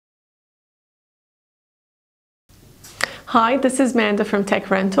Hi, this is Manda from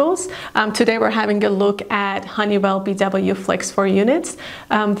TechRentals. Today we're having a look at Honeywell BW Flex4 units.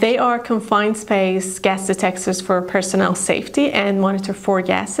 They are confined space gas detectors for personnel safety and monitor four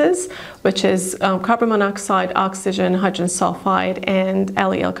gases, which is carbon monoxide, oxygen, hydrogen sulfide, and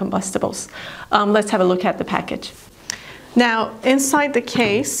LEL combustibles. Let's have a look at the package. Now, inside the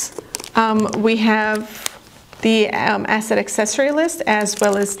case, we have the asset accessory list as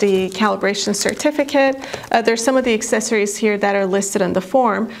well as the calibration certificate. There's some of the accessories here that are listed on the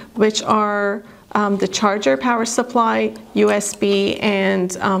form, which are the charger, power supply, USB,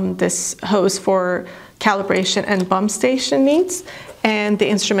 and this hose for calibration and bump station needs, and the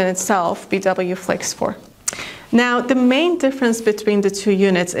instrument itself, BW Flex4. Now, the main difference between the two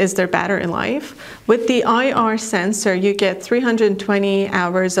units is their battery life. With the IR sensor, you get 320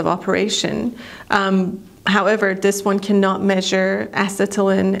 hours of operation. However, this one cannot measure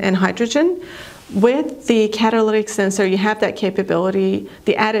acetylene and hydrogen. With the catalytic sensor, you have that capability,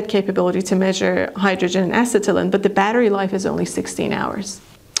 the added capability to measure hydrogen and acetylene, but the battery life is only 16 hours.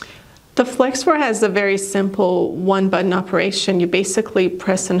 The Flex4 has a very simple one-button operation. You basically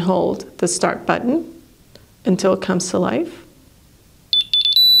press and hold the start button until it comes to life.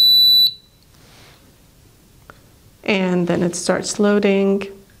 And then it starts loading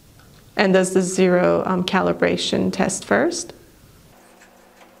and does the zero calibration test first.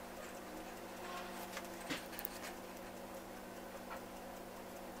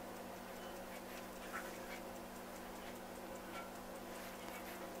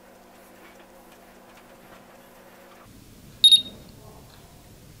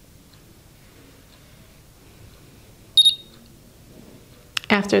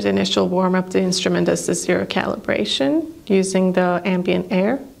 After the initial warm-up, the instrument does the zero calibration using the ambient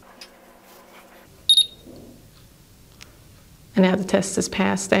air. And now the test is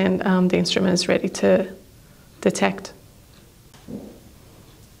passed and the instrument is ready to detect.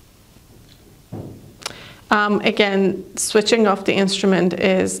 Again, switching off the instrument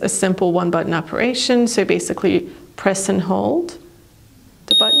is a simple one-button operation. So basically press and hold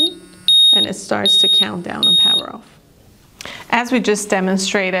the button and it starts to count down and power off. As we just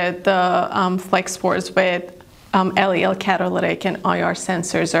demonstrated, the Flex4s with LEL catalytic and IR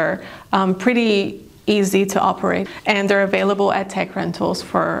sensors are pretty easy to operate, and they're available at TechRentals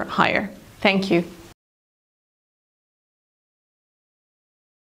for hire. Thank you.